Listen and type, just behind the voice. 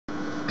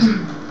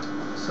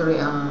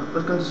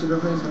Welcome to Sugar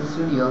Face in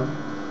Studio.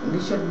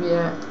 This should be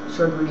a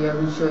short video I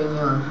will showing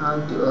you on how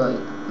to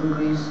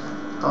increase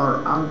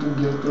or how to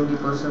get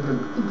 20%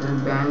 of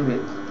internet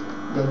bandwidth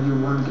that you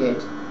won't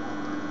get.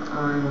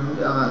 And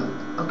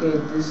okay,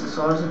 this is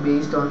also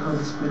based on how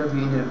the speed of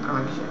your internet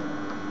connection.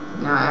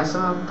 Now, as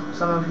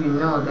some of you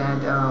know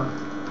that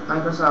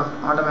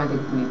Microsoft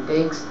automatically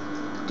takes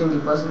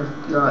 20%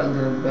 of your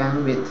internet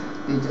bandwidth.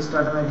 They just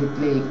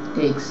automatically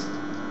takes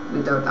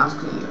without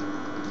asking you.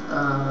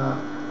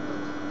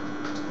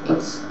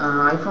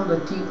 I found the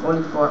tweak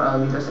only for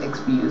Windows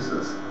XP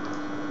users,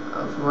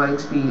 for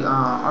XP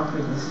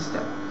operating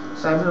system.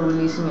 So I will be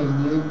releasing a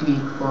new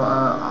tweak for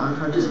on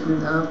how to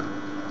speed up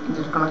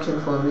internet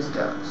connection for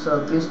Vista.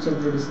 So please check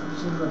the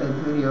description for that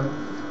video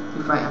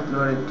if I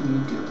upload it to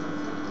YouTube.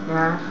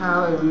 Now I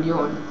have a video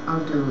on how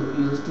to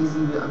use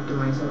TCP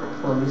optimizer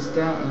for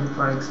Vista and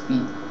for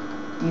XP.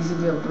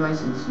 TCP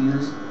optimizer is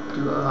used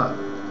to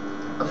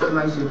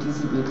optimize your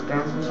TCP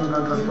transmission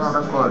control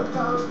protocol,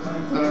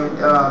 and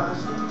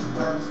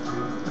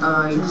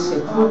it's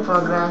a cool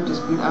program to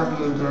speed up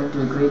your internet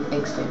to a great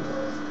extent.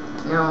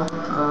 Now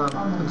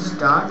let's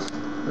start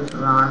with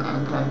run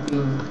and type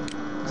in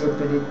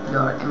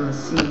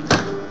jpedit.msc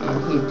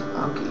and hit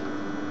OK.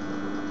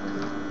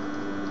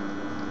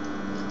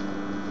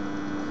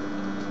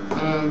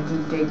 And it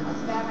will take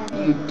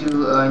you to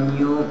a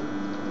new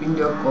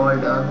window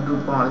called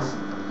group policy.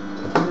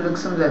 It will look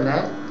something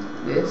like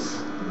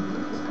this.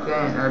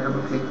 Then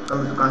double click,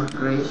 come to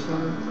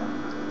configuration,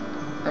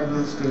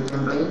 administrative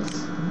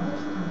templates,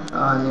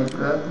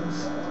 networks,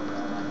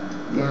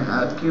 then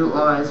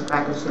QoS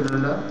packet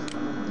scheduler,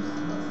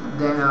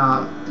 then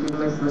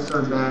limit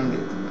reserve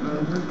bandwidth, and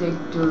it will take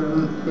to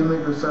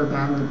limit reserve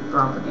bandwidth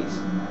properties,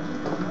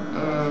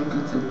 and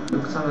it will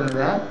look something like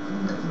that,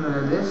 something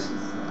like this.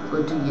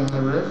 Go to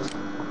enable it,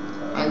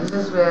 and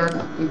this is where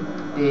it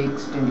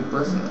takes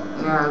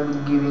 20%. Now I will be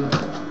giving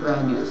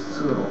values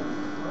 0.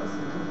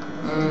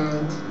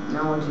 And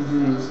now what you do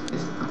is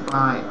just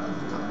apply.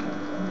 Okay,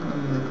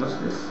 and close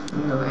this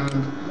window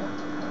and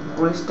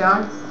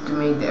restart to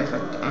make the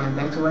effect. And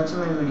thanks for watching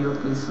my video.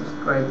 Please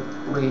subscribe,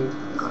 rate,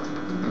 comment,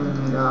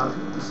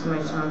 and this is my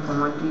channel for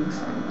more tweaks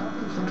and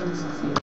tips and tricks. See you.